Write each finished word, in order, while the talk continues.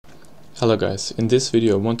Hello guys, in this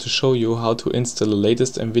video I want to show you how to install the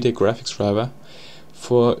latest Nvidia graphics driver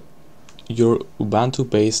for your Ubuntu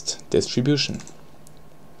based distribution.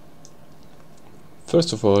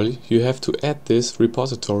 First of all, you have to add this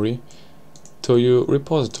repository to your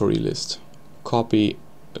repository list. Copy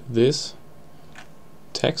this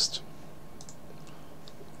text,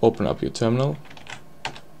 open up your terminal,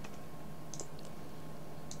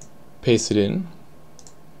 paste it in,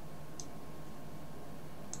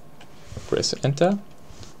 press enter.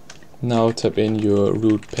 Now type in your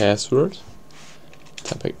root password,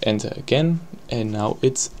 type enter again, and now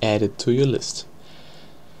it's added to your list.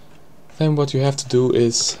 Then what you have to do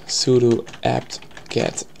is sudo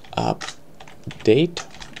apt-get update.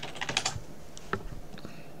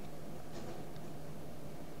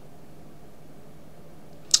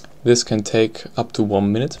 This can take up to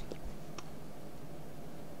 1 minute.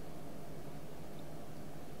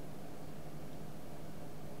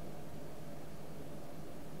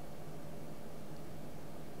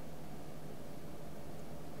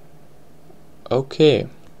 Okay,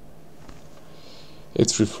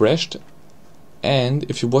 it's refreshed, and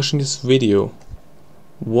if you're watching this video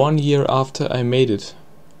 1 year after I made it,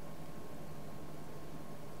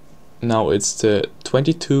 now it's the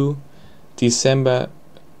 22 December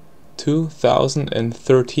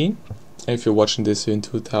 2013. If you're watching this in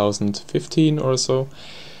 2015 or so,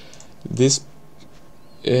 this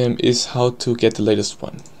is how to get the latest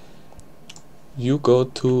one. You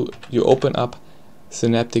open up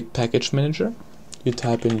Synaptic Package Manager, you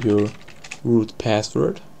type in your root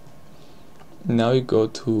password. Now you go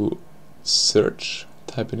to search,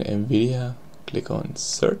 type in Nvidia, click on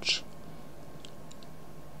search.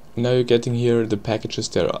 Now you're getting here the packages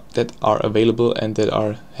that are available and that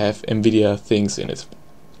have Nvidia things in it.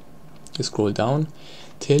 You scroll down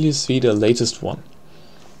till you see the latest one.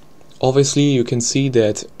 Obviously you can see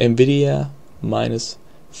that Nvidia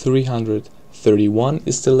 -331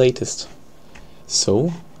 is the latest.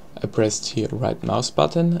 So I pressed here right mouse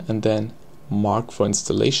button and then mark for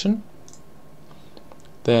installation.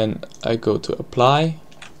 Then I go to apply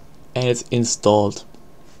and it's installed.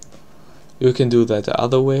 You can do that the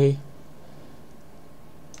other way.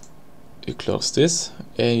 You close this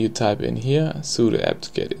and you type in here sudo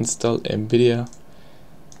apt-get install Nvidia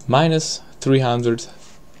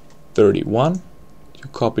 -331. You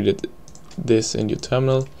copied this in your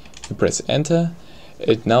terminal, you press enter,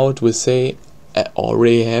 and now it will say I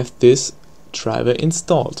already have this driver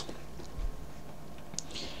installed.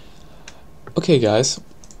 Okay guys,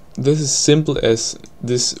 this is simple as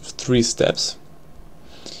these 3 steps.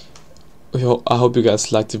 I hope you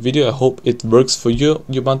guys liked the video. I hope it works for your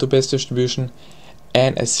Ubuntu based distribution,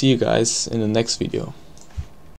 and I see you guys in the next video.